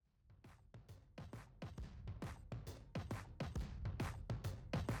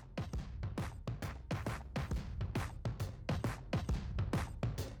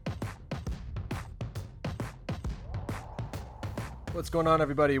What's going on,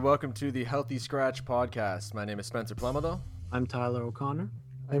 everybody? Welcome to the Healthy Scratch podcast. My name is Spencer Plumado. I'm Tyler O'Connor.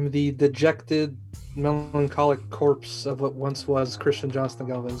 I'm the dejected, melancholic corpse of what once was Christian Johnston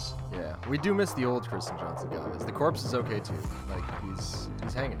Galvez. Yeah, we do miss the old Christian Johnston Galvez. The corpse is okay too. Like he's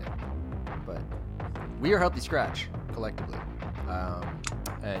hanging in. But we are Healthy Scratch collectively.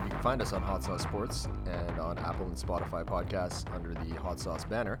 And you can find us on Hot Sauce Sports and on Apple and Spotify podcasts under the Hot Sauce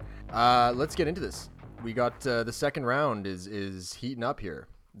banner. Let's get into this. We got the second round is heating up here.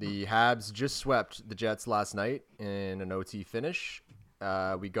 The Habs just swept the Jets last night in an OT finish.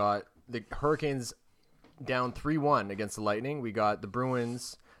 We got the Hurricanes down 3-1 against the Lightning. We got the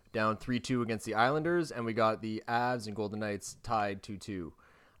Bruins down 3-2 against the Islanders, and we got the Avs and Golden Knights tied 2-2.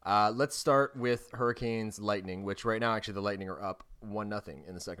 Let's start with Hurricanes Lightning, which right now actually the Lightning are up 1-0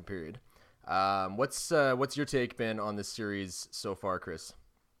 in the second period. What's your take been on this series so far, Chris?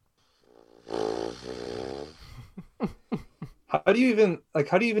 How do you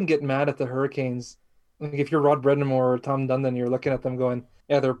even get mad at the Hurricanes? Like if you're Rod Brind'Amour or Tom Dundon, you're looking at them going,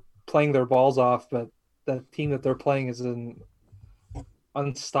 yeah, they're playing their balls off, but the team that they're playing is an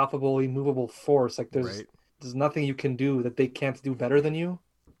unstoppable, immovable force. Like there's nothing you can do that they can't do better than you.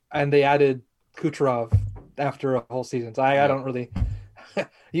 And they added Kucherov after a whole season. So I don't really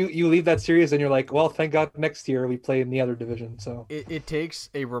you leave that series and you're like, well, thank God next year we play in the other division. So it takes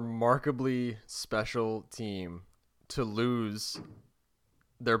a remarkably special team to lose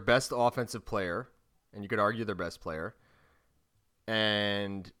their best offensive player, and you could argue their best player,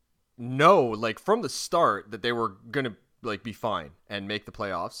 and know like from the start that they were gonna like be fine and make the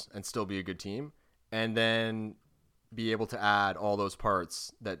playoffs and still be a good team, and then be able to add all those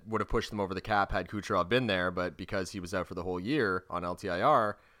parts that would have pushed them over the cap had Kucherov been there, but because he was out for the whole year on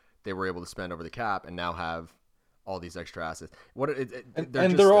LTIR, they were able to spend over the cap and now have all these extra assets.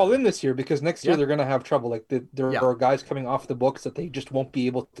 They're all in this year because next year they're going to have trouble. Like there are guys coming off the books that they just won't be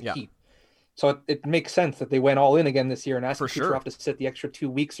able to keep. So it makes sense that they went all in again this year and asked Kucherov to sit the extra 2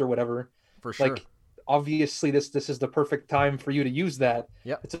 weeks or whatever. For sure. Like obviously this is the perfect time for you to use that.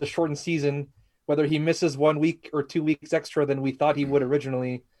 Yeah. It's a shortened season. Whether he misses 1 week or 2 weeks extra than we thought he would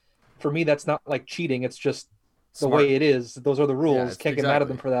originally, for me, that's not like cheating. It's just the way it is. Those are the rules. Can't get mad at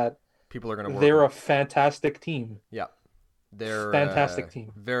them for that. People are going to work. They're a fantastic team. Yeah. They're fantastic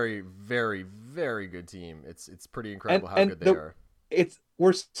team. Very, very, very good team. It's pretty incredible how good they are.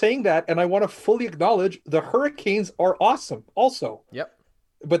 We're saying that, and I want to fully acknowledge the Hurricanes are awesome also. Yep.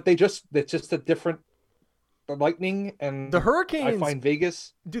 But it's just a different Lightning and the Hurricanes. I find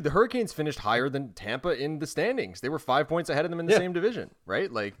Vegas. Dude, the Hurricanes finished higher than Tampa in the standings. They were 5 points ahead of them in the same division, right?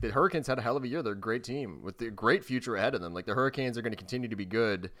 Like the Hurricanes had a hell of a year. They're a great team with a great future ahead of them. Like the Hurricanes are going to continue to be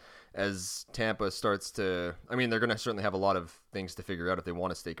good as Tampa starts to. I mean, they're going to certainly have a lot of things to figure out if they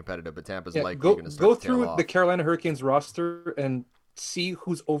want to stay competitive. But Tampa's likely going to start go to tail through off. the Carolina Hurricanes roster and see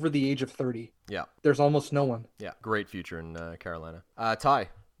who's over the age of 30. Yeah, there's almost no one. Yeah, great future in Carolina. Ty,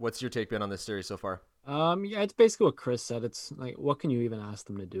 what's your take been on this series so far? Yeah, it's basically what Chris said. It's like, what can you even ask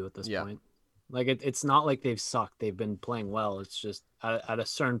them to do at this point? Like, it's not like they've sucked. They've been playing well. It's just at a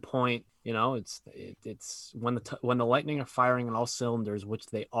certain point, you know, it's when the Lightning are firing on all cylinders, which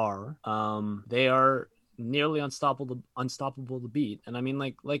they are nearly unstoppable to beat. And I mean,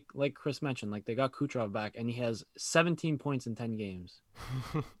 like Chris mentioned, like they got Kucherov back, and he has 17 points in 10 games.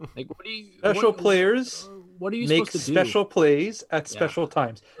 Like, what are players make supposed to do? Special plays at special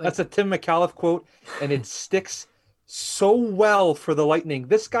times. That's a Tim McAuliffe quote, and it sticks so well for the Lightning.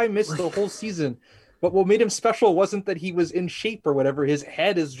 This guy missed the whole season, but what made him special wasn't that he was in shape or whatever. His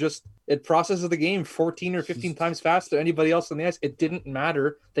head is just, it processes the game 14 or 15 times faster than anybody else on the ice. It didn't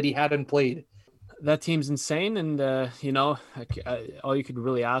matter that he hadn't played. That team's insane, and you know, all you could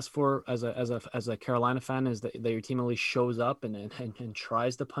really ask for as a Carolina fan is that your team at least shows up and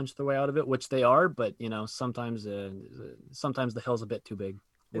tries to punch their way out of it, which they are. But you know, sometimes the hill's a bit too big.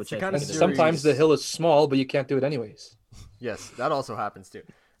 Sometimes the hill is small, but you can't do it anyways. Yes, that also happens too.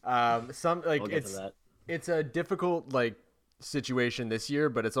 It's a difficult situation this year,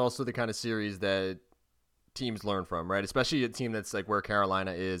 but it's also the kind of series that teams learn from, right? Especially a team that's like where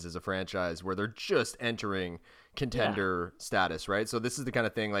Carolina is as a franchise, where they're just entering contender status, right? So this is the kind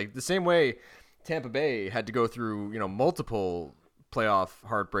of thing, like the same way Tampa Bay had to go through, you know, multiple playoff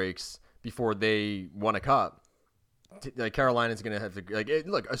heartbreaks before they won a cup. Like Carolina's going to have to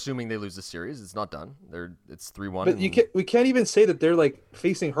look, assuming they lose the series, it's not done. It's 3-1. But we can't even say that they're like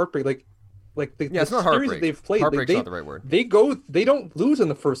facing heartbreak. It's not heartbreak. That they've played. Heartbreak's not the right word. They don't lose in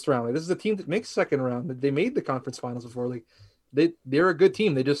the first round. Like, this is a team that makes second round. They made the conference finals before. Like they're a good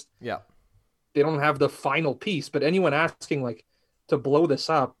team. They just they don't have the final piece. But anyone asking like to blow this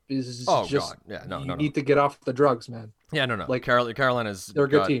up is God. Yeah, no. Need to get off the drugs, man. Yeah, no. Like, Carolina's they're a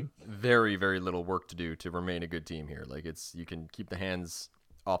good got team. very, very little work to do to remain a good team here. Like, you can keep the hands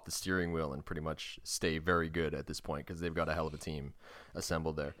off the steering wheel and pretty much stay very good at this point because they've got a hell of a team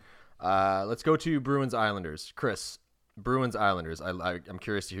assembled there. Let's go to Bruins Islanders. Chris, Bruins Islanders. I'm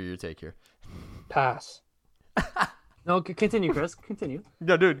curious to hear your take here. Pass. No, continue, Chris. Continue.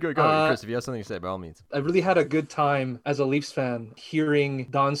 No, dude, go ahead, Chris. If you have something to say, by all means. I really had a good time as a Leafs fan hearing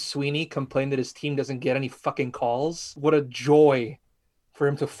Don Sweeney complain that his team doesn't get any fucking calls. What a joy for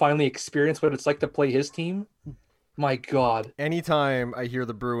him to finally experience what it's like to play his team. My God. Anytime I hear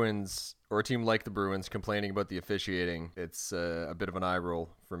the Bruins or a team like the Bruins complaining about the officiating, it's a bit of an eye roll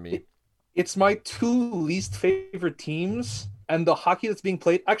for me. It's my two least favorite teams, and the hockey that's being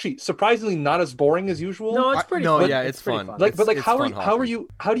played, actually, surprisingly not as boring as usual. No, it's pretty. No, fun. yeah, it's fun. Like, but like, it's how fun are you?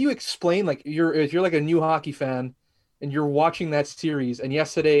 How do you explain, like, if you're like a new hockey fan, and you're watching that series, and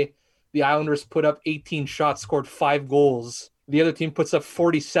yesterday the Islanders put up 18 shots, scored 5 goals. The other team puts up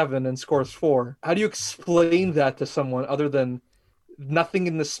 47 and scores 4. How do you explain that to someone other than nothing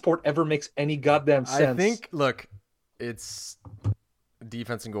in the sport ever makes any goddamn sense? I think, look, it's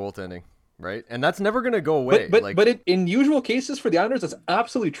defense and goaltending, right? And that's never going to go away. But in usual cases for the Islanders, that's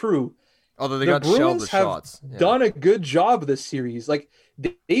absolutely true. Although they the got shelled Bruins with have shots. Yeah. done a good job this series. Like,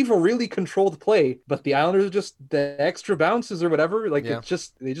 they've really controlled play, but the Islanders are just the extra bounces or whatever. Like, Yeah.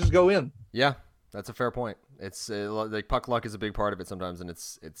 they just go in. Yeah, that's a fair point. It's like puck luck is a big part of it sometimes, and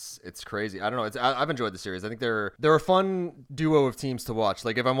it's crazy. I don't know. I've enjoyed the series. I think they're a fun duo of teams to watch.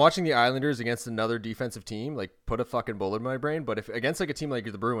 Like, if I'm watching the Islanders against another defensive team, like, put a fucking bullet in my brain. But if against like a team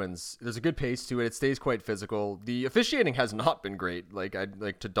like the Bruins, there's a good pace to it. It stays quite physical. The officiating has not been great. Like,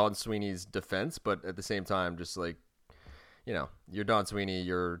 to Don Sweeney's defense, but at the same time, just like, you know, you're Don Sweeney,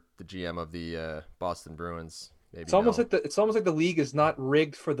 you're the GM of the Boston Bruins. Maybe It's almost like the league is not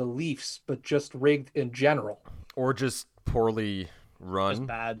rigged for the Leafs, but just rigged in general, or just poorly run. Just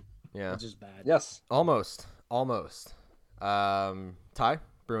bad. Yeah, It's just bad. Yes. almost. Ty,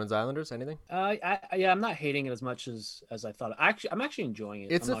 Bruins Islanders, anything? I'm not hating it as much as I thought. I'm actually enjoying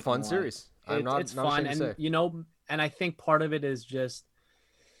it. It's I'm a not fun gonna lie. series. It's fun, and and I think part of it is just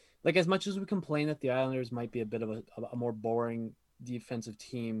like, as much as we complain that the Islanders might be a bit of a more boring defensive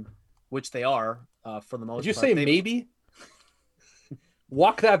team, which they are for the most Did you part. say maybe?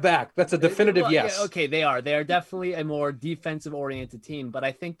 Walk that back. That's a definitive Well, yes. yeah, okay, they are. They are definitely a more defensive-oriented team. But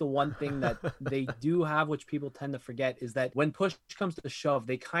I think the one thing that they do have, which people tend to forget, is that when push comes to shove,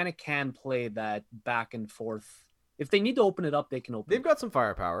 they kind of can play that back and forth. If they need to open it up, they can open They've it. got some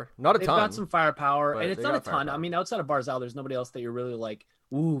firepower. Not a They've ton. got some firepower, but and it's they not a got ton. firepower. I mean, outside of Barzal, there's nobody else that you're really like,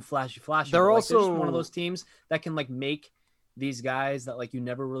 ooh, flashy. They're But, like, just also one of those teams that can, like, make these guys that, like, you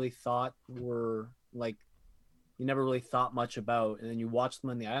never really thought were, like, you never really thought much about, and then you watch them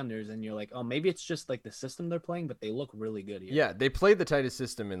in the Islanders, and you're like, oh, maybe it's just like the system they're playing, but they look really good here. Yeah, they play the tightest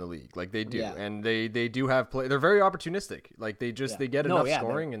system in the league. Like, they do. Yeah. And they do have play. They're very opportunistic. Like, they Yeah. get No, enough yeah,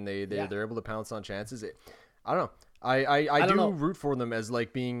 scoring, and they're yeah. don't able to pounce on chances. I don't know. I don't do know. root for them as,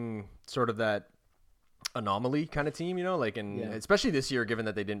 like, being sort of that anomaly kind of team, you know, like, and Yeah. especially this year, given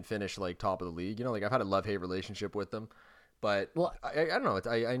that they didn't finish, like, top of the league, you know, like, I've had a love-hate relationship with them, but Well, I don't know.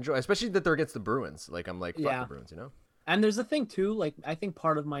 I enjoy, especially that they're against the Bruins. Like, I'm like, fuck Yeah. the Bruins, you know? And there's a thing too, like, I think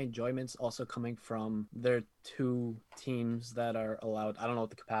part of my enjoyment's also coming from their two teams that are allowed. I don't know what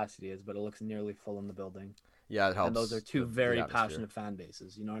the capacity is, but it looks nearly full in the building. Yeah, it helps. And those are two the very atmosphere. passionate fan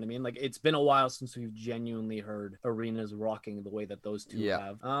bases. You know what I mean? Like, it's been a while since we've genuinely heard arenas rocking the way that those two Yeah.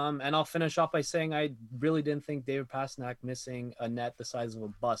 have. And I'll finish off by saying I really didn't think David Pastrnak missing a net the size of a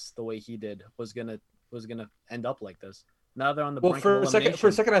bus the way he did was gonna end up like this. Now they're on the Well, brink for of a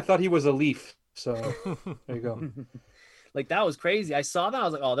elimination. second, I thought he was a Leaf. So there you go. Like, that was crazy. I saw that. I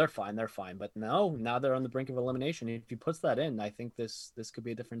was like, oh, they're fine. But no, now they're on the brink of elimination. If he puts that in, I think this could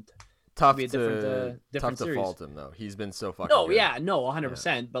be a different. Tough be a to different tough to series. fault him though. He's been so fucking. No, good. yeah, no,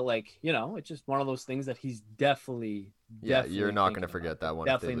 100%. But, like, you know, it's just one of those things that he's definitely. Yeah, you're not going to thinking forget about. that one.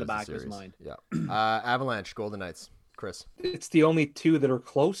 Definitely in if the they back of lose his the mind. series. Yeah. Avalanche, Golden Knights, Chris. It's the only two that are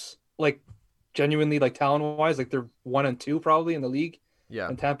close. Like, genuinely, like, talent-wise, like, they're 1 and 2 probably in the league, Yeah.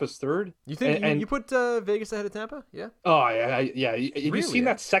 and Tampa's third. You think and- you put Vegas ahead of Tampa? Yeah. Oh yeah. Have you Really? seen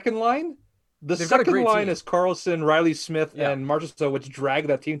that second line? The They've got a second great line team. is Carlson, Riley Smith, Yeah. and Marchessault, which dragged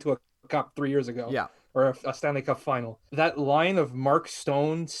that team to a cup 3 years ago. Yeah. Or a Stanley Cup final. That line of Mark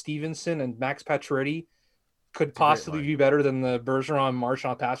Stone, Stevenson, and Max Pacioretty could possibly line. be better than the Bergeron,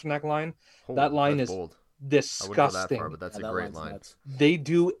 Marchand, Pastrnak line. Holy, That line that's is bold. I wouldn't go Disgusting. that far, but that's Yeah, a that great line's line. nuts. They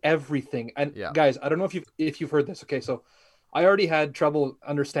do everything. And Yeah. guys, I don't know if you've heard this. Okay, so I already had trouble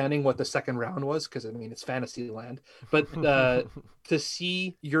understanding what the second round was because, I mean, it's fantasy land. But to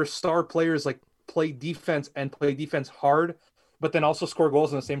see your star players, like, play defense and play defense hard, but then also score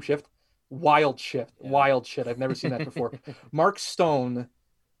goals in the same shift. Wild shit. I've never seen that before. Mark Stone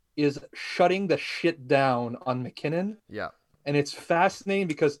is shutting the shit down on McKinnon. Yeah. And it's fascinating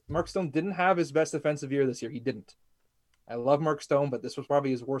because Mark Stone didn't have his best defensive year this year. He didn't. I love Mark Stone, but this was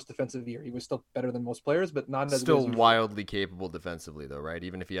probably his worst defensive year. He was still better than most players, but not as still good as wildly capable defensively, though, right?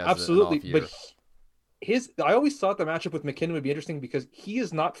 Even if he has absolutely. an off year. But I always thought the matchup with McKinnon would be interesting because he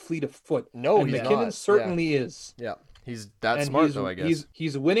is not fleet of foot. No, and he's McKinnon not. certainly is. Yeah, he's that smart, though. I guess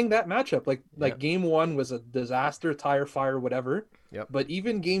he's winning that matchup. Like game 1 was a disaster, tire fire, whatever. Yep. But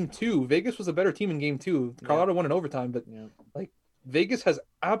even game 2, Vegas was a better team in game 2. Colorado won in overtime, but like Vegas has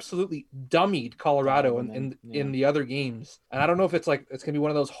absolutely dummied Colorado in the other games. And I don't know if it's going to be one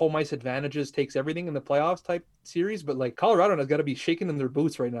of those home ice advantages takes everything in the playoffs type series, but like Colorado has got to be shaking in their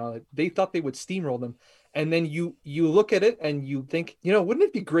boots right now. Like, they thought they would steamroll them. And then you look at it and you think, wouldn't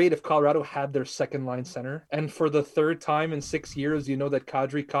it be great if Colorado had their second line center? And for the third time in 6 years, that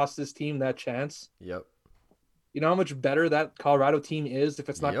Kadri cost his team that chance. Yep. You know how much better that Colorado team is if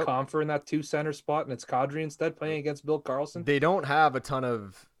it's not Compher in that 2 center spot and it's Kadri instead playing against Bill Karlsson? They don't have a ton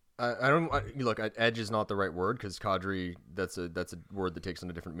of. Edge is not the right word because Kadri. That's a word that takes on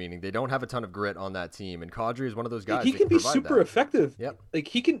a different meaning. They don't have a ton of grit on that team, and Kadri is one of those guys. He can be super effective. Yep. Like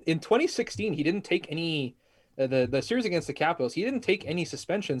he can. In 2016, he didn't take any. The series against the Capitals, he didn't take any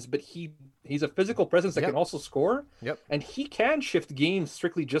suspensions, but he's a physical presence that can also score. Yep. And he can shift games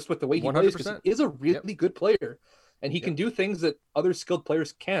strictly just with the way he 100%. plays because he is a really good player, and he can do things that other skilled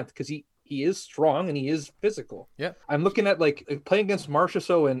players can't because he is strong and he is physical. Yeah. I'm looking at like playing against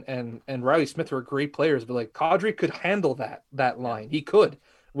Marchessault and Riley Smith, who are great players, but like Kadri could handle that line. He could.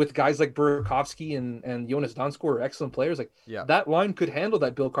 With guys like Burakovsky and Jonas Donskoy are excellent players. Like that line could handle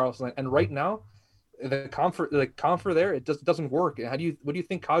that Bill Karlsson line. And right now, the comfort there, it doesn't work. What do you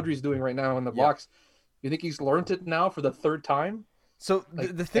think Kadri's doing right now in the box? You think he's learned it now for the third time? So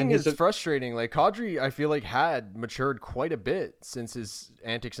the thing is frustrating. Like Kadri, I feel like had matured quite a bit since his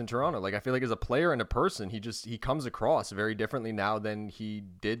antics in Toronto. Like I feel like as a player and a person, he comes across very differently now than he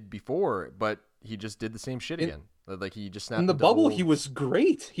did before. But he just did the same shit again. Like he just snapped in the bubble. He was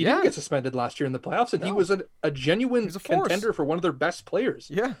great. He didn't get suspended last year in the playoffs, and he was a genuine contender for one of their best players.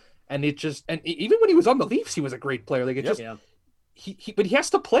 Yeah. And even when he was on the Leafs, he was a great player. Like but he has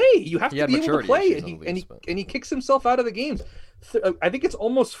to play. You have to be able to play, and he kicks himself out of the games. I think it's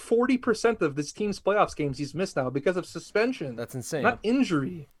almost 40% of this team's playoffs games he's missed now because of suspension. That's insane. Not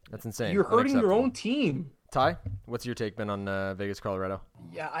injury. That's insane. You're hurting your own team. Ty, what's your take been on Vegas, Colorado?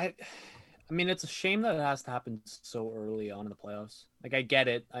 Yeah, I mean, it's a shame that it has to happen so early on in the playoffs. Like, I get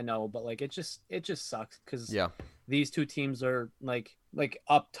it, I know, but like, it just sucks because these two teams are like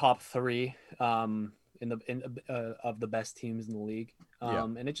up top 3 of the best teams in the league.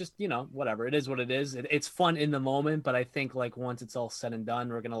 And it just, whatever, it is what it is. It's fun in the moment, but I think like once it's all said and done,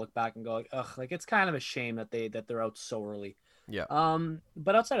 we're gonna look back and go like, ugh, like it's kind of a shame that they're out so early. Yeah.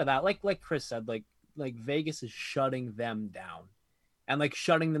 But outside of that, like Chris said, like Vegas is shutting them down. And like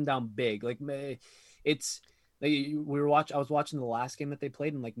shutting them down big. Like it's like I was watching the last game that they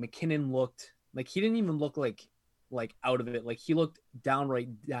played, and like McKinnon looked like he didn't even look like out of it. Like he looked downright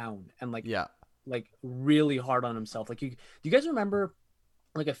down and like really hard on himself. Like do you guys remember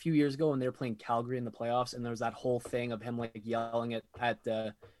like a few years ago when they were playing Calgary in the playoffs, and there was that whole thing of him like yelling at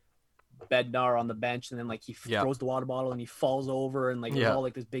Bednar on the bench, and then like he throws the water bottle and he falls over, and like it's all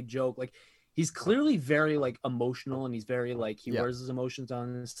like this big joke. Like he's clearly very like emotional, and he's very like he wears his emotions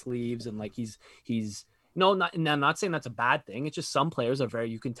on his sleeves, and like he's I'm not saying that's a bad thing. It's just some players are very,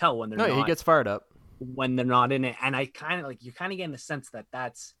 you can tell when they're not, he gets fired up when they're not in it, and I kind of like you're kind of getting the sense that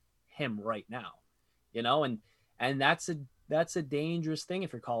that's him right now, and that's a dangerous thing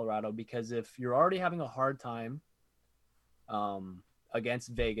if you're Colorado, because if you're already having a hard time against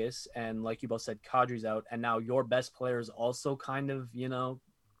Vegas, and like you both said, Kadri's out, and now your best player is also kind of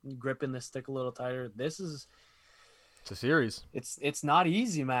gripping the stick a little tighter. It's a series. It's not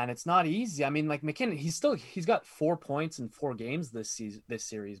easy, man. It's not easy. I mean, like McKinnon, he's got 4 points in 4 games this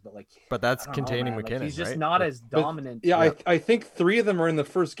series, but that's containing McKinnon. Like, he's just not as dominant. I think 3 of them are in the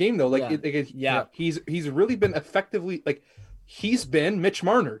first game though. Like he's really been effectively like he's been Mitch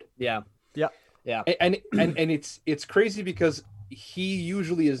Marner. Yeah. And it's crazy because he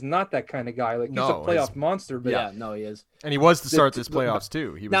usually is not that kind of guy. Like he's a playoff monster, but he is. And he was to start this playoffs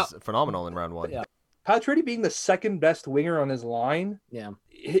too. He was phenomenal in round 1. Yeah. Pacioretty being the second best winger on his line. Yeah.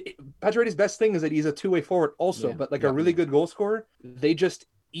 Pacioretty's best thing is that he's a 2-way forward also, but like a really good goal scorer. They just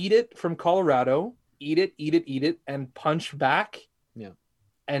eat it from Colorado, eat it, and punch back. Yeah.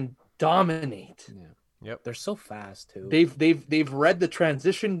 And dominate. Yeah. Yep. They're so fast too. They've read the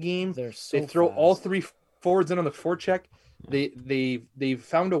transition game. They're so They throw fast. all three forwards in on the forecheck. They've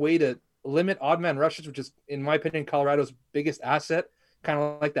found a way to limit odd man rushes, which is, in my opinion, Colorado's biggest asset. Kind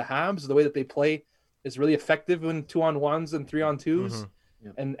of like the Habs, the way that they play is really effective in 2-on-1s and 3-on-2s, Mm-hmm.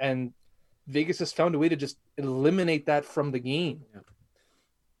 Yep. and Vegas has found a way to just eliminate that from the game. Yep.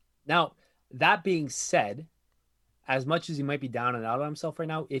 Now, that being said, as much as he might be down and out on himself right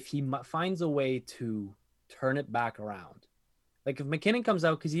now, if he finds a way to turn it back around, like if MacKinnon comes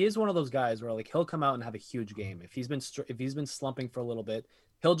out, because he is one of those guys where like he'll come out and have a huge game. If he's been slumping for a little bit,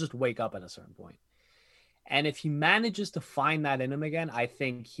 he'll just wake up at a certain point. And if he manages to find that in him again, I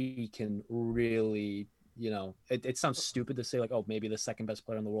think he can really, it sounds stupid to say like, oh, maybe the second best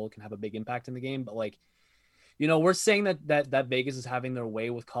player in the world can have a big impact in the game, but like, we're saying that Vegas is having their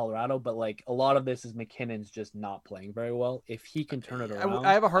way with Colorado, but like a lot of this is MacKinnon's just not playing very well. If he can turn it around,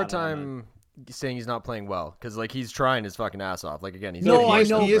 I have a hard time saying he's not playing well because like he's trying his fucking ass off. Like again, he's I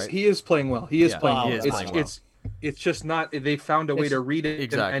know right? he is playing well. He is playing well. He is playing well. It's just not. They found a way to read it,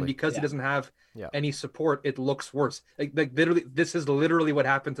 exactly. and because he doesn't have any support, it looks worse. Like literally, this is literally what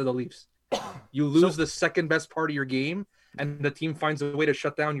happened to the Leafs. You lose the second best part of your game, and the team finds a way to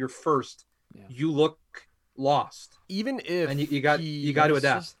shut down your first. Yeah. You look lost. Even if you got to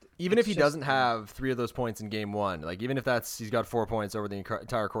adapt. Even if he doesn't have 3 of those points in game 1, like even if he's got 4 points over the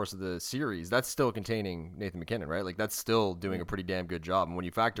entire course of the series, that's still containing Nathan MacKinnon, right? Like that's still doing a pretty damn good job. And when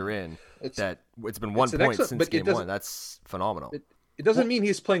you factor in that it's been 1 point since game 1, that's phenomenal. It doesn't mean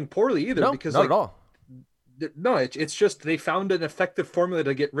he's playing poorly either. No, because not at all. No, it's just they found an effective formula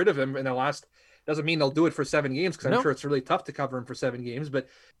to get rid of him in the last. Doesn't mean they'll do it for 7 games because I'm sure it's really tough to cover him for 7 games. But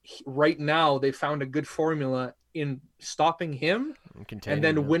right now they found a good formula in stopping him and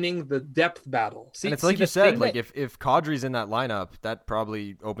then winning the depth battle. And it's like you said, like if Kadri's in that lineup, that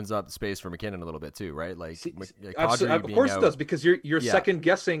probably opens up space for MacKinnon a little bit too, right? Like Kadri, of course it does, because you're second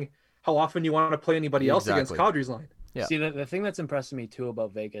guessing how often you want to play anybody else against Kadri's line. Yeah. See, the thing that's impressing me too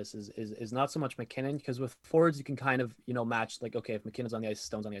about Vegas is not so much MacKinnon, because with forwards you can kind of match, like, okay, if McKinnon's on the ice,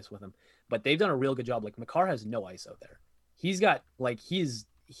 Stone's on the ice with him, but they've done a real good job. Like Makar has no ice out there. He's got like he's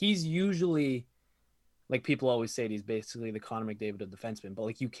usually, like, people always say he's basically the Connor McDavid of defenseman, but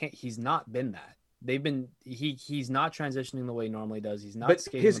like he's not been that. He's not transitioning the way he normally does. He's not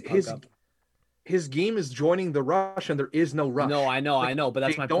skating the puck up. His game is joining the rush, and there is no rush. No, I know, but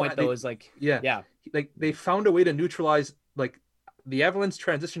that's my point though. Is like, yeah, like they found a way to neutralize. Like the Avalanche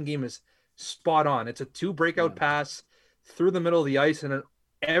transition game is spot on. It's a 2 breakout pass through the middle of the ice, and then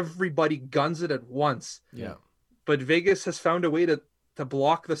everybody guns it at once. Yeah, but Vegas has found a way to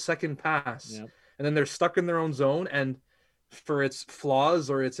block the second pass, and then they're stuck in their own zone. And for its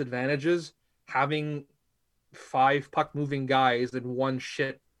flaws or its advantages, having 5 puck moving guys and 1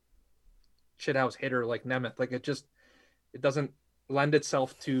 shithouse hitter like Nemeth, like it doesn't lend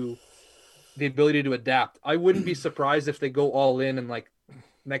itself to the ability to adapt. I wouldn't be surprised if they go all in and like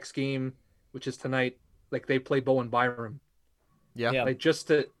next game, which is tonight, like they play Bowen Byram. Yeah. Like just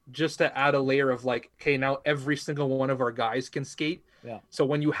to add a layer of like, okay, now every single one of our guys can skate. Yeah. So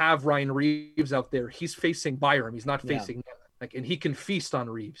when you have Ryan Reeves out there, he's facing Byram. He's not facing Nemeth. Like, and he can feast on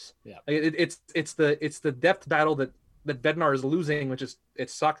Reeves. Yeah. It's the depth battle that Bednar is losing, which is, it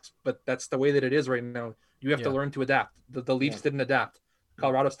sucks, but that's the way that it is right now. You have to learn to adapt. The Leafs didn't adapt.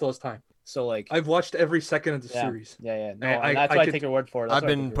 Colorado still has time. So like, I've watched every second of the series. Yeah. No, that's why I take your word for it. I've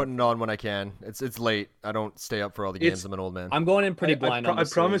been putting it on when I can. It's late. I don't stay up for all the games. I'm an old man. I'm going in pretty blind. I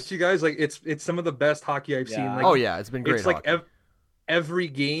promise you guys, like it's some of the best hockey I've seen. Like, oh yeah, it's been great. It's like every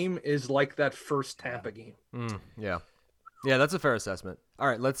game is like that first Tampa game. Yeah, that's a fair assessment. All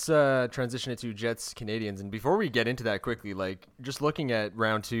right, let's transition it to Jets Canadiens. And before we get into that quickly, like just looking at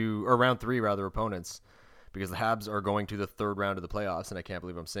round 3 rather opponents, because the Habs are going to the 3rd round of the playoffs, and I can't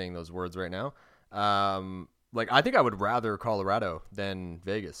believe I'm saying those words right now. Like I think I would rather Colorado than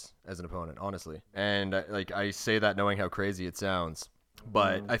Vegas as an opponent, honestly. And like I say that knowing how crazy it sounds,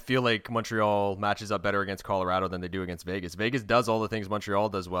 but I feel like Montreal matches up better against Colorado than they do against Vegas. Vegas does all the things Montreal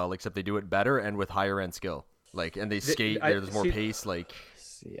does well, except they do it better and with higher end skill. Like, and they skate. There's more pace. Like,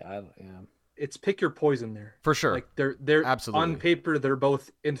 it's pick your poison there for sure. Like they're absolutely on paper they're both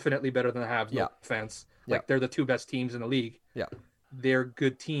infinitely better than the Habs. No offense. Like they're the 2 best teams in the league. Yeah, they're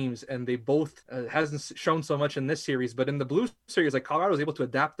good teams, and they both hasn't shown so much in this series, but in the Blues series, like Colorado was able to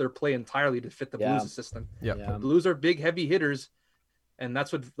adapt their play entirely to fit the Blues system. Yeah, the Blues are big, heavy hitters, and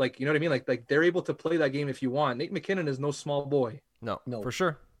that's what, like, you know what I mean. Like they're able to play that game if you want. Nate MacKinnon is no small boy. No, for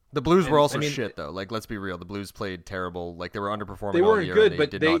sure. The Blues were also shit, though. Like, let's be real. The Blues played terrible. Like, they were underperforming. They weren't all year, good, and but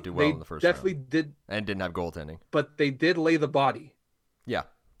did not do well in the first round. Definitely did, and didn't have goaltending. But they did lay the body. Yeah,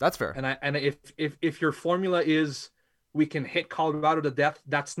 That's fair. And if your formula is we can hit Colorado to death,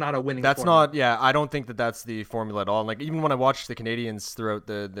 that's not a winning. That's formula. not. Yeah, I don't think that that's the formula at all. Like even when I watched the Canadians throughout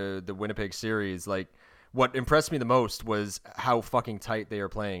the Winnipeg series, like what impressed me the most was how fucking tight they are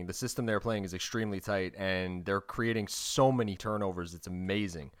playing. The system they're playing is extremely tight, and they're creating so many turnovers. It's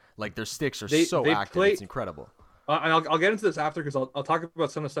amazing. Like their sticks are so active. It's incredible. I'll get into this after because I'll talk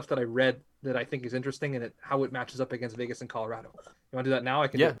about some of the stuff that I read that I think is interesting and how it matches up against Vegas and Colorado. You want to do that now? I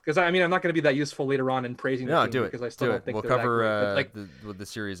can. Yeah. Because I mean, I'm not going to be that useful later on in praising. No, the team do it. Because I still don't think we'll they're cover that great. with the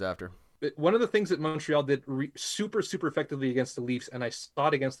series after. One of the things that Montreal did super effectively against the Leafs, and I saw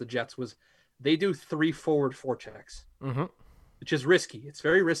it against the Jets, was they do 3 forward forechecks, which is risky. It's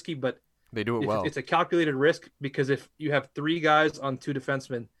very risky, but they do it well. It's a calculated risk because if you have 3 guys on 2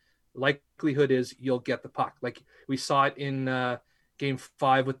 defensemen, likelihood is you'll get the puck. Like we saw it in Game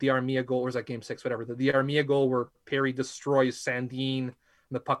 5 with the Armia goal, or was that Game 6? Whatever. The Armia goal where Perry destroys Sandin and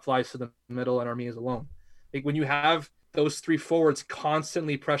the puck flies to the middle and Armia is alone. Like when you have those 3 forwards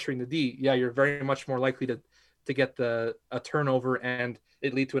constantly pressuring the D, yeah, you're very much more likely to get a turnover and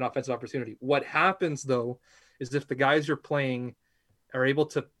it lead to an offensive opportunity. What happens though is if the guys you're playing are able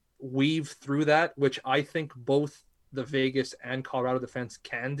to weave through that, which I think both the Vegas and Colorado defense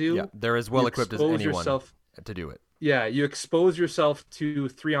can do. Yeah, they're as well equipped as anyone to do it. Yeah, you expose yourself to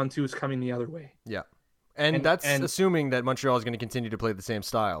 3-on-2s coming the other way. Yeah. And that's assuming that Montreal is going to continue to play the same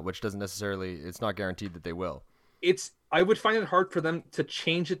style, which doesn't necessarily, it's not guaranteed that they will. I would find it hard for them to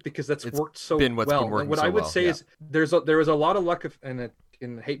change it because that's worked so been what's well. Been working what so I would well, say is there is a lot of luck and it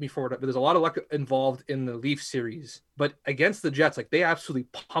can hate me for it, but there's a lot of luck involved in the Leaf series. But against the Jets, like they absolutely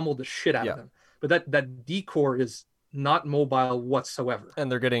pummeled the shit out of them. But that D-core is not mobile whatsoever. And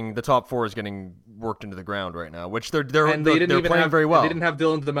they're getting the top 4 is getting worked into the ground right now, which they're playing very well. They didn't have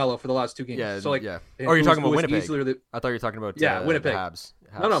Dylan DeMello for the last 2 games. Yeah, so like, Oh, you're talking about Winnipeg. I thought you were talking about Winnipeg. Habs.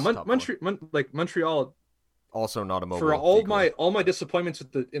 No, Montreal. Also not a mobile. For all my disappointments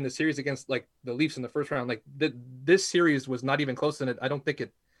in the series against like the Leafs in the first round, like this series was not even close in it. I don't think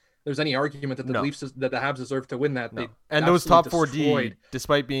there's any argument that the Habs deserve to win that. No. And those top 4D,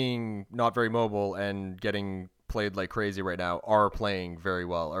 despite being not very mobile and getting played like crazy right now, are playing very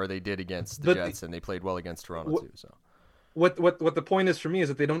well, or they did against the Jets, and they played well against Toronto too. So what the point is for me is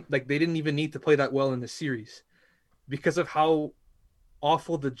that they didn't even need to play that well in the series because of how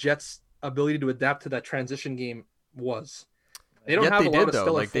awful the Jets' ability to adapt to that transition game was. They don't have a lot of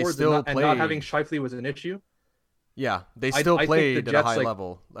stellar forwards, and not having Scheifele was an issue. Yeah, they still played at a high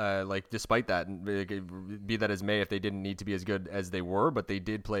level, despite that. Be that as may, if they didn't need to be as good as they were, but they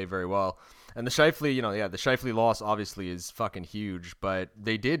did play very well. And the Scheifele, the Scheifele loss obviously is fucking huge, but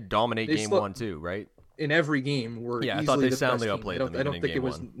they did dominate Game 1 too, right? In every game, I thought they soundly outplayed them. I don't think it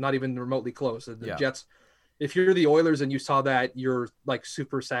was not even remotely close. The Jets, if you're the Oilers and you saw that, you're like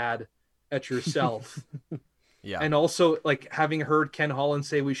super sad at yourself. Yeah. And also, like, having heard Ken Holland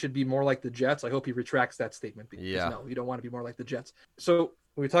say we should be more like the Jets, I hope he retracts that statement. Because no, you don't want to be more like the Jets. So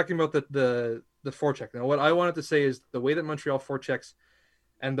we're talking about the forecheck. Now, what I wanted to say is the way that Montreal forechecks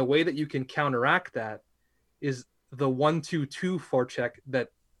and the way that you can counteract that is the 1-2-2 forecheck that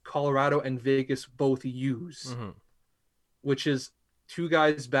Colorado and Vegas both use, which is 2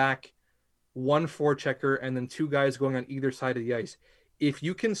 guys back, 1 forechecker, and then 2 guys going on either side of the ice. If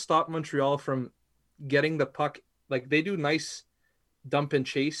you can stop Montreal from getting the puck, like they do nice dump and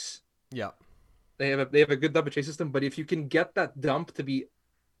chase. Yeah. They have a good dump and chase system, but if you can get that dump to be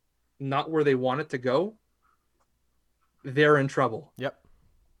not where they want it to go, they're in trouble. Yep.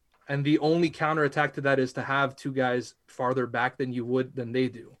 And the only counterattack to that is to have 2 guys farther back than they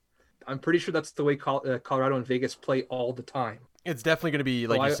do. I'm pretty sure that's the way Colorado and Vegas play all the time. It's definitely going to be,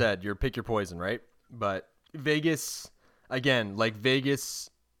 like you said, pick your poison, right? But Vegas, again, Vegas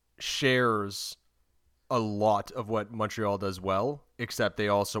shares a lot of what Montreal does well, except they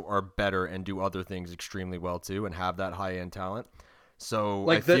also are better and do other things extremely well too and have that high-end talent. So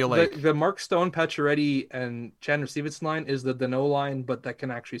I feel like the Mark Stone, Pacioretty, and Chandler Stevenson line is the Danault line, but that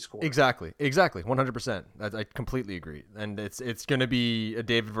can actually score. Exactly, 100%. I completely agree, and it's going to be a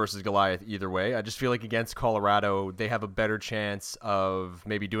David versus Goliath either way. I just feel like against Colorado, they have a better chance of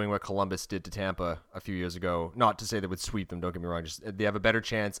maybe doing what Columbus did to Tampa a few years ago. Not to say they would sweep them, don't get me wrong. Just they have a better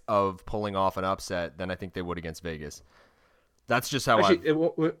chance of pulling off an upset than I think they would against Vegas. That's just how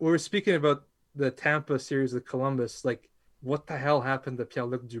we were speaking about the Tampa series with Columbus, like. What the hell happened to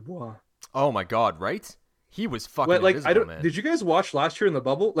Pierre-Luc Dubois? Oh my God! Right? He was fucking invisible, man. Did you guys watch last year in the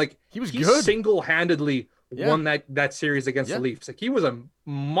bubble? Like he was good. Single-handedly won that series against the Leafs. Like he was a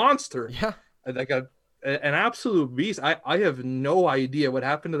monster. Yeah, like an absolute beast. I have no idea what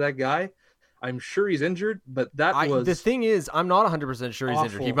happened to that guy. I'm sure he's injured, but that was the thing is, I'm not 100% sure he's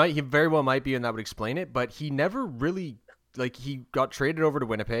injured. awful. He very well might be, and that would explain it. But he never really he got traded over to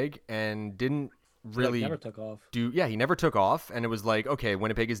Winnipeg and didn't really never took off. he never took off, and it was like, okay,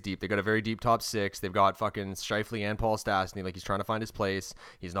 Winnipeg is deep. They got a very deep top six. They've got fucking Scheifele and Paul Stastny. Like, he's trying to find his place.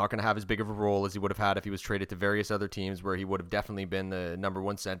 He's not going to have as big of a role as he would have had if he was traded to various other teams where he would have definitely been the number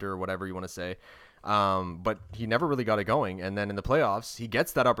one center or whatever you want to say. But he never really got it going, and then in the playoffs he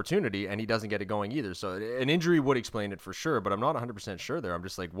gets that opportunity and he doesn't get it going either. So an injury would explain it for sure, but I'm not 100% sure there. I'm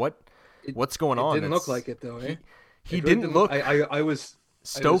just like, what's going on? It didn't look like it though. He It really didn't look I was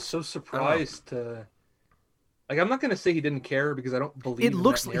stoked. so surprised to. Like, I'm not going to say he didn't care because I don't believe It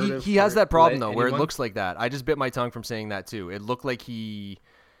looks in that narrative he has for that problem though, where it anyone. looks like that. I just bit my tongue from saying that too. It looked like he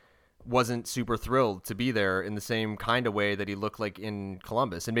wasn't super thrilled to be there in the same kind of way that he looked like in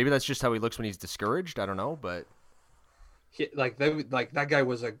Columbus, and maybe that's just how he looks when he's discouraged. I don't know, but That guy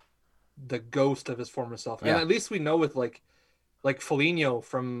was the ghost of his former self, Yeah. and at least we know with like Foligno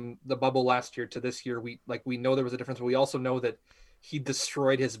from the bubble last year to this year, we know there was a difference, but we also know that he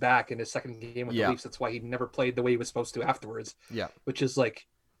destroyed his back in his second game with Yeah. the Leafs. That's why he never played the way he was supposed to afterwards. yeah. Which is like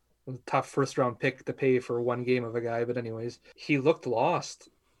a tough first round pick to pay for one game of a guy. But anyways, he looked lost,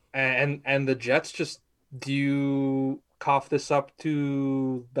 and the Jets just, do you cough this up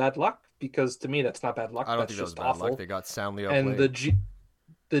to bad luck? Because to me, that's not bad luck. I don't That's think that was just bad awful. luck. They got soundly And outplayed.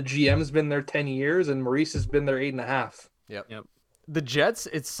 the GM's been there 10 years, and Maurice has been there 8.5. Yep. Yep. The Jets,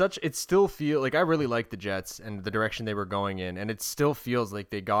 it still feel like I really like the Jets and the direction they were going in, and it still feels like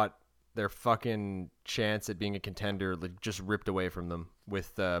they got their fucking chance at being a contender just ripped away from them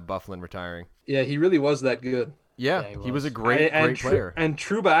with Bufflin retiring. Yeah, he really was that good. Yeah, Yeah, he he was a was. great player. And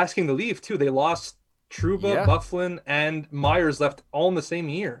Trouba asking to leave too. They lost Trouba, Yeah. Bufflin, and Myers left all in the same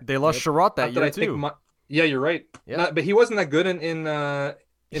year. They lost Sherratt that Not year I think too. yeah, you're right. Yeah. But he wasn't that good in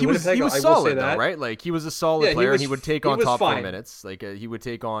He was Winnipeg. I will say solid though, that. right? Like, he was a solid Yeah, player, and he would take on was top 4 fine. minutes. Like, he would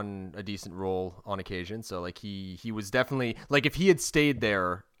take on a decent role on occasion. So like he was definitely, like, if he had stayed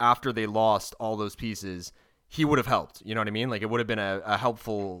there after they lost all those pieces, he would have helped. You know what I mean? Like, it would have been a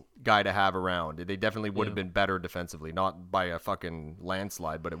helpful guy to have around. They definitely would have been better defensively, not by a fucking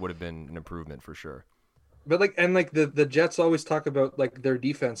landslide, but it would have been an improvement for sure. But the Jets always talk about like their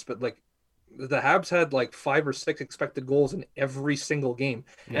defense, but like the Habs had like 5 or 6 expected goals in every single game.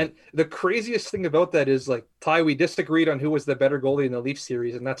 Yeah. And the craziest thing about that is, like, Ty, we disagreed on who was the better goalie in the Leafs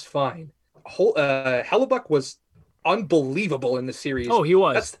series, and that's fine. Hellebuck was unbelievable in the series. Oh, he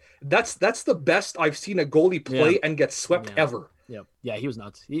was. That's the best I've seen a goalie play and get swept Yeah. ever. Yep. Yeah, he was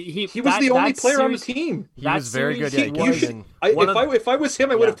nuts. He was the only player on the team. He That was very good. series, Yeah, he was- If I was him,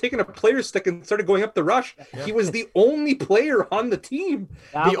 I would Yeah. have taken a player stick and started going up the rush. He was the only player on the team.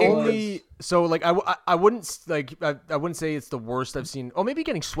 That The was- only so like I wouldn't like I wouldn't say it's the worst I've seen. Oh, maybe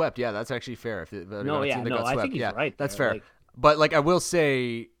getting swept. Yeah, that's actually fair. If No, yeah, no, I think he's right That's there, fair. like- But like I will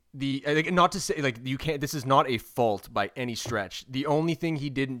say not to say like you can't. This is not a fault by any stretch. The only thing he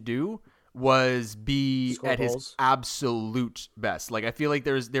didn't do was be Score at his goals. absolute best. Like, I feel like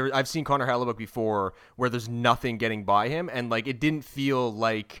I've seen Connor Hellebuck before where there's nothing getting by him, and like it didn't feel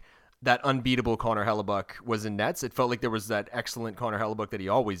like that unbeatable Connor Hellebuck was in nets. It felt like there was that excellent Connor Hellebuck that he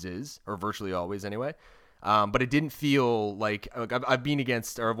always is, or virtually always anyway. But it didn't feel like I've been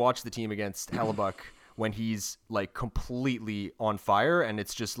against, or I've watched the team against Hellebuck when he's like completely on fire, and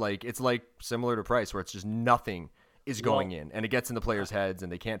it's just like it's like similar to Price where it's just nothing is going in, and it gets in the players' heads,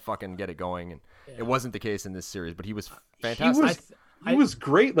 and they can't fucking get it going. And it wasn't the case in this series, but he was fantastic. He was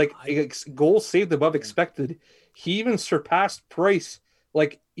great. Like, goals saved above expected. He even surpassed Price.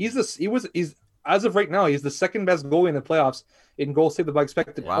 Like, he's as of right now, he's the second best goalie in the playoffs in goals saved above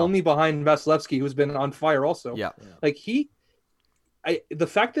expected, Wow. only behind Vasilevsky, who's been on fire also. Yeah. Like, the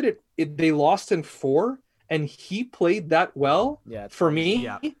fact that they lost in 4 and he played that well, Yeah, for me,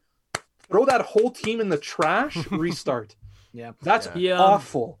 throw that whole team in the trash, restart. Yeah. That's He,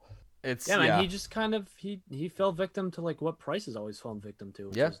 awful. It's Yeah, man, he just kind of he fell victim to like what Price has always fallen victim to.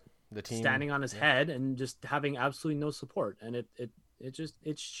 Which Yeah, is the team standing on his head and just having absolutely no support, and it's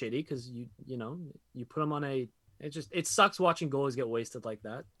shitty because you put him on it sucks watching goalies get wasted like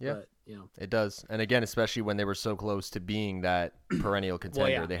that. Yeah. But, It does, and again, especially when they were so close to being that perennial contender.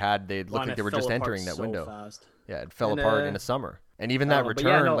 yeah. They well, looked and like it they were fell just apart entering that so window. fast. Yeah, it fell And, apart in the summer, and even I that don't know, but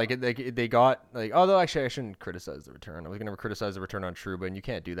yeah, return, no. like they got like. Although actually, I shouldn't criticize the return. I was gonna criticize the return on Trouba, and you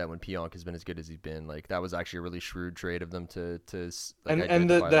can't do that when Pionk has been as good as he's been. Like, that was actually a really shrewd trade of them to like, and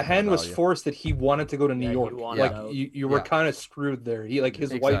identify the that hand was value. forced that he wanted to go to New Yeah, he York. wanted Like, out. you were Yeah. kind of screwed there. He, like,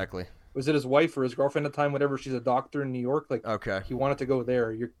 his wife Exactly. Was it his wife or his girlfriend at the time? Whatever. She's a doctor in New York. Like, Okay. he wanted to go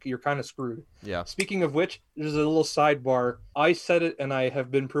there. You're kind of screwed. Yeah. Speaking of which, there's a little sidebar. I said it, and I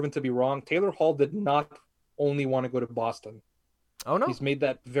have been proven to be wrong. Taylor Hall did not only want to go to Boston. Oh no. He's made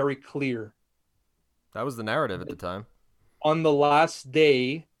that very clear. That was the narrative at the time. On the last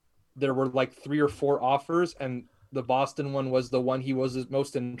day, there were like 3 or 4 offers, and the Boston one was the one he was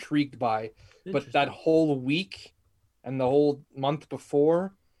most intrigued by. But that whole week and the whole month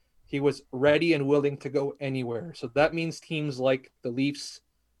before, he was ready and willing to go anywhere. So that means teams like the Leafs,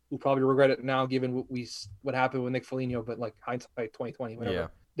 who probably regret it now given what happened with Nick Foligno, but like hindsight 2020, whatever,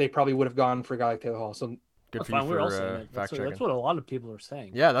 they probably would have gone for a guy like Taylor Hall. So good for you for fact checking. That's what a lot of people are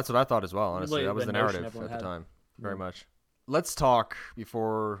saying. Yeah, that's what I thought as well, honestly. That was the narrative at the time. Very much. Let's talk,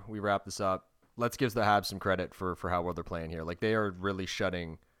 before we wrap this up, let's give the Habs some credit for how well they're playing here. Like, they are really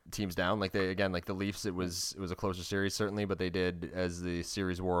shutting teams down. Like, like the Leafs, it was a closer series certainly, but they did, as the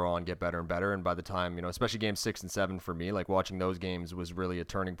series wore on, get better and better. And by the time, especially games 6 and 7 for me, like watching those games was really a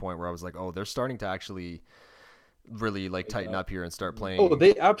turning point where I was like, oh, they're starting to actually really like tighten up here and start playing. Oh,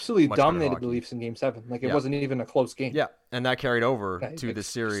 they absolutely dominated the Leafs in game 7. Like, it wasn't even a close game. Yeah, and that carried over to the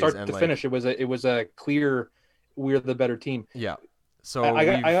series. Start to finish, it was a clear, we're the better team. Yeah. So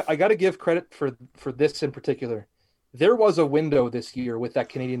I got to give credit for this in particular. There was a window this year with that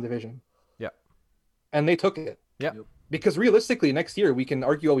Canadian division. Yeah. And they took it. Yeah. Because realistically, next year, we can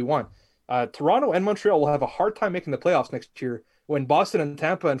argue all we want. Toronto and Montreal will have a hard time making the playoffs next year when Boston and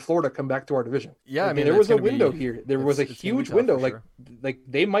Tampa and Florida come back to our division. Yeah, I mean, there was a window here. There was a huge window. Like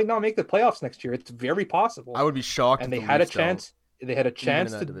they might not make the playoffs next year. It's very possible. I would be shocked. And they had a chance. They had a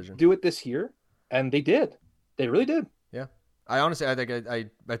chance to do it this year, and they did. They really did. Yeah. I honestly, I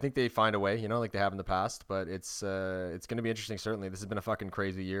think they find a way, like they have in the past, but it's going to be interesting. Certainly, this has been a fucking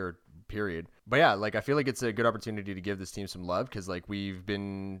crazy year, period. But yeah, like I feel like it's a good opportunity to give this team some love, because like we've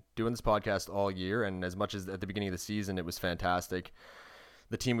been doing this podcast all year, and as much as at the beginning of the season it was fantastic,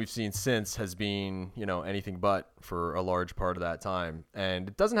 the team we've seen since has been, anything but for a large part of that time. And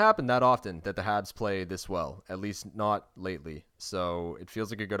it doesn't happen that often that the Habs play this well, at least not lately. So it feels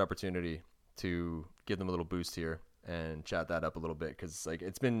like a good opportunity to give them a little boost here and chat that up a little bit, because like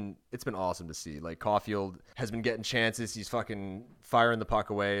it's been awesome to see. Like, Caulfield has been getting chances. He's fucking firing the puck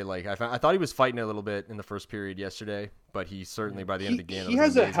away. Like, I thought he was fighting a little bit in the first period yesterday, but he certainly by the end of the game, he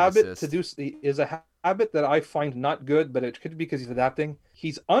has a habit habit that I find not good, but it could be because he's adapting.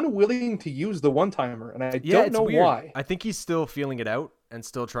 He's unwilling to use the one-timer, and I don't know why. I think he's still feeling it out and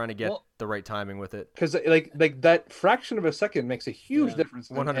still trying to get the right timing with it. Because like that fraction of a second makes a huge difference.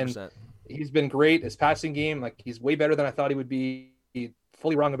 100%. He's been great. His passing game, like, he's way better than I thought he would be.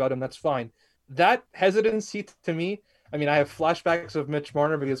 Fully wrong about him. That's fine. That hesitancy to me, I mean, I have flashbacks of Mitch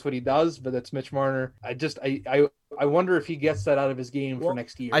Marner because what he does, but that's Mitch Marner. I wonder if he gets that out of his game for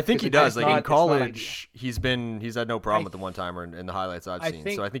next year. I think he does. Like, in college, he's had no problem with the one timer in the highlights I've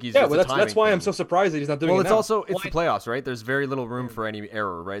seen. So I think he's that's why I'm so surprised that he's not doing it. Well, it's the playoffs, right? There's very little room for any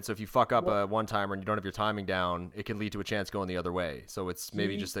error, right? So if you fuck up a one timer and you don't have your timing down, it can lead to a chance going the other way. So it's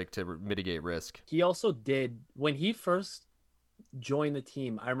maybe just like to mitigate risk. He also did, when he first joined the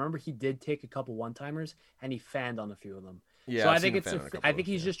team, I remember he did take a couple one timers and he fanned on a few of them. Yeah, so I think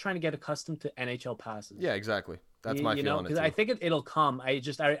he's just trying to get accustomed to NHL passes. Yeah, exactly. That's my feeling. Because I think it'll come. I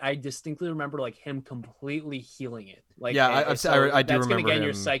distinctly remember like him completely healing it. Like, yeah, I do that's remember gonna get in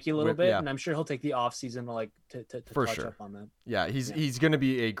your him psyche a little bit, and I'm sure he'll take the off season to touch up on that. Yeah, he's gonna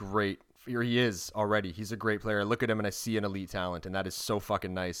be a great. He is already. He's a great player. I look at him and I see an elite talent, and that is so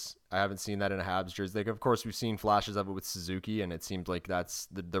fucking nice. I haven't seen that in a Habs jersey. Like, of course, we've seen flashes of it with Suzuki, and it seems like that's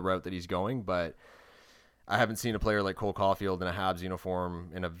the route that he's going, but I haven't seen a player like Cole Caulfield in a Habs uniform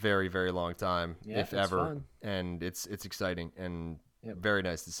in a very, very long time, if ever. Fun. And it's exciting and very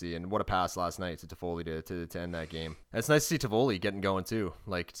nice to see. And what a pass last night to Toffoli to end that game. And it's nice to see Toffoli getting going too.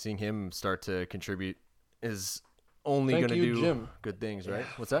 Like, seeing him start to contribute is only going to do Jim. Good things, right?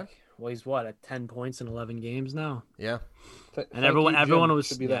 What's that? Well, he's at 10 points in 11 games now. Yeah. And everyone was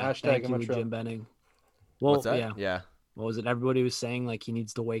should be the hashtag in Jim Benning. Well, what's that? Yeah. What was it? Everybody was saying like he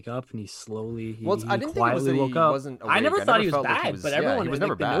needs to wake up, and he slowly. I didn't think it was that he wasn't awake. I never thought he was bad, but everyone he was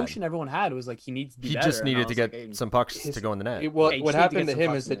never bad. The notion everyone had was like he needs to be better. He just needed to get some pucks to go in the net. What happened to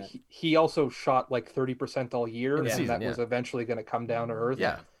him is that he also shot like 30% all year, and that was eventually going to come down to earth.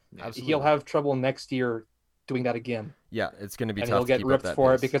 Yeah, absolutely. He'll have trouble next year doing that again. Yeah, it's going to be tough. He'll get ripped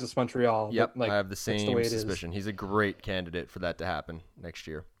for it because it's Montreal. Yep, I have the same suspicion. He's a great candidate for that to happen next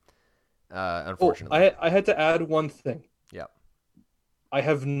year. Unfortunately, I had to add one thing. Yeah. I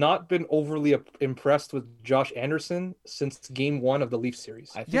have not been overly impressed with Josh Anderson since game 1 of the Leaf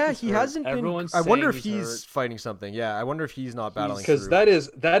series. I think Yeah, he's he hurt. hasn't Everyone's been. I wonder if saying he's hurt. fighting something. Yeah, I wonder if he's not battling Because through.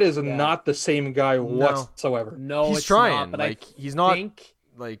 that is Yeah. not the same guy whatsoever. No, He's it's trying. not, but Like I he's not think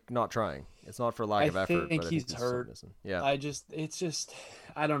not trying. It's not for lack of effort. think But I he's think hurt. missing. Yeah. it's just,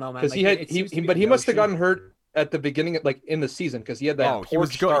 I don't know, man. Because Like, it seems to be he must have notion. gotten hurt at the beginning, like in the season, because he had that. Oh, he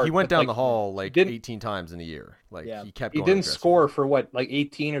was start, he went but, down like, the hall like didn't- 18 times in a year. Like Yeah. he kept. He going didn't aggressive. score for what, like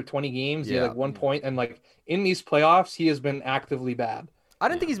 18 or 20 games. He had Yeah. like 1 point, and like in these playoffs, he has been actively bad. I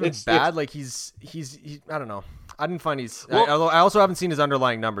didn't think he's been It's- bad. Like he's I don't know. I didn't find he's. Well- although I also haven't seen his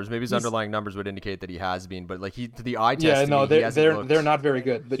underlying numbers. Maybe his He's- underlying numbers would indicate that he has been. But like to the eye test. Yeah, to no, me, he hasn't they're looked- they're not very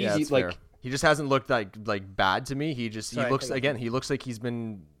good. But Yeah, he that's like fair. He just hasn't looked like bad to me. He Sorry, looks take it. again. He looks like he's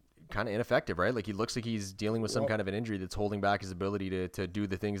been kind of ineffective, right? Like he looks like he's dealing with some Well- kind of an injury that's holding back his ability to do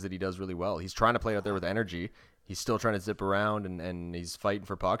the things that he does really well. He's trying to play out there with energy. He's still trying to zip around and he's fighting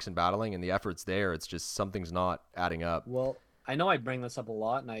for pucks and battling, and the effort's there. It's just something's not adding up. Well, I know I bring this up a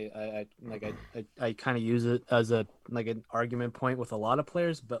lot, and I kind of use it as an argument point with a lot of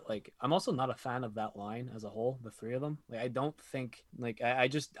players, but like I'm also not a fan of that line as a whole, the three of them. Like I don't think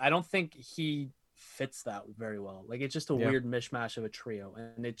I don't think he fits that very well. Like it's just a weird mishmash of a trio,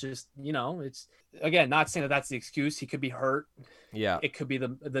 and it just it's again not saying that that's the excuse. He could be hurt. Yeah. It could be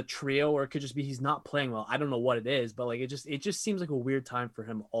the trio, or it could just be he's not playing well. I don't know what it is, but like it just seems like a weird time for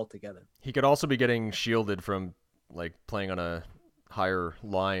him altogether. He could also be getting shielded from like playing on a higher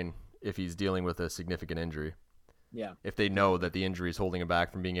line if he's dealing with a significant injury. Yeah. If they know that the injury is holding him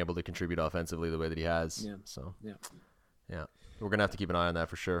back from being able to contribute offensively the way that he has. Yeah. So Yeah. We're gonna have to keep an eye on that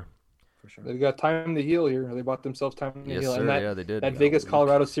for sure. For sure. they got time to heal here. They bought themselves time to Yes, heal, sir. and that Yeah, they did. that Vegas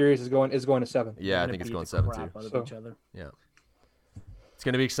Colorado series is going to 7. Yeah, I They're think gonna it's beat going the 7 crap too. out of So- each other. Yeah. It's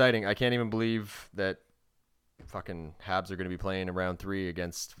going to be exciting. I can't even believe that fucking Habs are going to be playing in round 3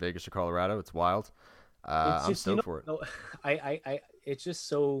 against Vegas or Colorado. It's wild. I'm stoked for it. No, it's just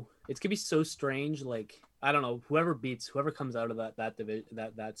so it's gonna be so strange. Like I don't know, whoever comes out of that division,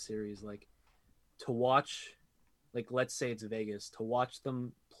 that series, like to watch, like let's say it's Vegas, to watch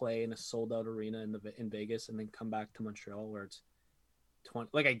them play in a sold out arena in Vegas and then come back to Montreal where it's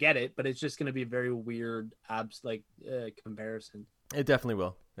 20. Like I get it, but it's just gonna be a very weird comparison. It definitely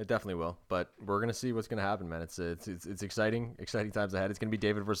will. But we're gonna see what's gonna happen, man. It's exciting times ahead. It's gonna be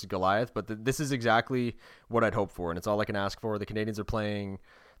David versus Goliath. But this is exactly what I'd hope for, and it's all I can ask for. The Canadians are playing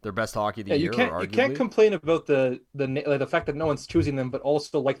their best hockey of the year. You can't complain about the fact that no one's choosing them, but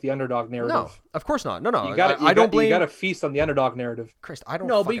also like the underdog narrative. No, of course not. No. I don't blame. You got to feast on the underdog narrative. Christ, I don't.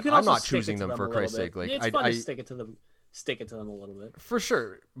 No, but you can I'm also not stick it choosing to them for a Christ's little sake. bit. Like It's fun to stick it to them a little bit. For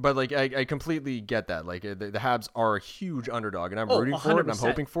sure, but like I completely get that. Like the Habs are a huge underdog, and I'm Oh, rooting for it, and I'm 100%.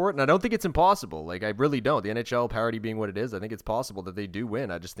 hoping for it, and I don't think it's impossible. Like I really don't. The NHL parity being what it is, I think it's possible that they do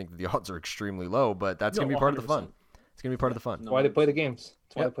win. I just think that the odds are extremely low, but that's No, gonna be part of the 100%. fun. It's gonna be part of the fun. That's why they play the games.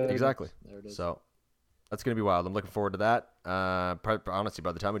 That's why Yeah, they play the exactly. There it is. So that's gonna be wild. I'm looking forward to that. Honestly,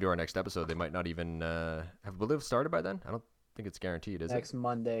 by the time we do our next episode, they might not even will they have started by then? I don't think it's guaranteed, is Next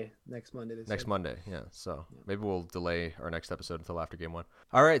Monday. Next Monday. They Next said. Monday, yeah. So maybe we'll delay our next episode until after game 1.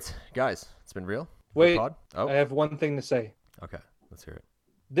 All right, guys, it's been real. Good Wait, pod. Oh, I have one thing to say. okay. Let's hear it.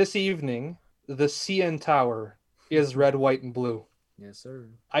 This evening, the CN Tower is red, white, and blue. Yes, sir.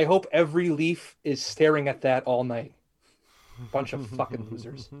 I hope every Leaf is staring at that all night. Bunch of fucking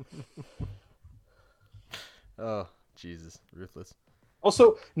losers. Oh, Jesus, ruthless.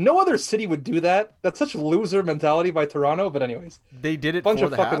 Also, no other city would do that. That's such loser mentality by Toronto. But anyways, They did it bunch for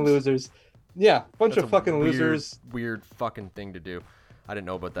of the fucking Habs? losers. Yeah, bunch That's of a fucking weird, losers. Weird fucking thing to do. I didn't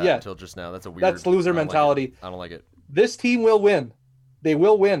know about that Yeah. until just now. That's a weird. That's loser I don't like it. mentality. I don't like it. This team will win. They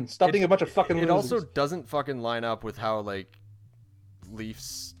will win. Stop being a bunch of fucking It losers. also doesn't fucking line up with how like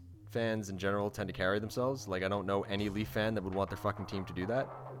Leafs fans in general tend to carry themselves. Like I don't know any Leaf fan that would want their fucking team to do that.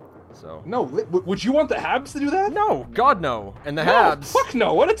 So No, would you want the Habs to do that? no, God no. And the No, Habs. fuck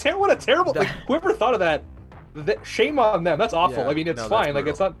no. What a terrible. Like, whoever thought of that, shame on them. That's awful. Yeah, I mean, it's no, that's fine. Like,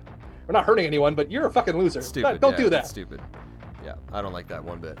 it's not. We're not hurting anyone, but you're a fucking loser. Stupid. Don't yeah, do that. That's stupid. Yeah, I don't like that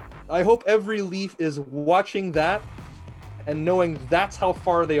one bit. I hope every Leaf is watching that and knowing that's how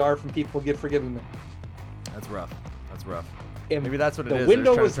far they are from people forgiving them. That's rough. That's rough. And Maybe that's what it is. the They're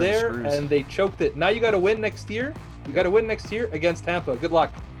window trying to was turn the there, screws. and they choked it. Now you got to win next year. You got to win next year against Tampa. Good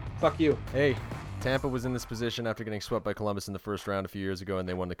luck. Fuck you. Hey, Tampa was in this position after getting swept by Columbus in the first round a few years ago, and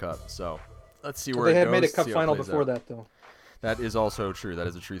they won the cup. So let's see where They it had goes. made a cup see how it final plays before out. that, though. That is also true. That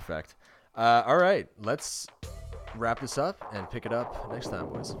is a truth fact. All right, let's wrap this up and pick it up next time,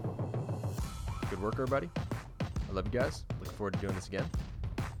 boys. Good work, everybody. I love you guys. Looking forward to doing this again.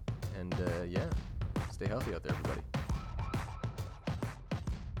 And yeah, stay healthy out there, everybody.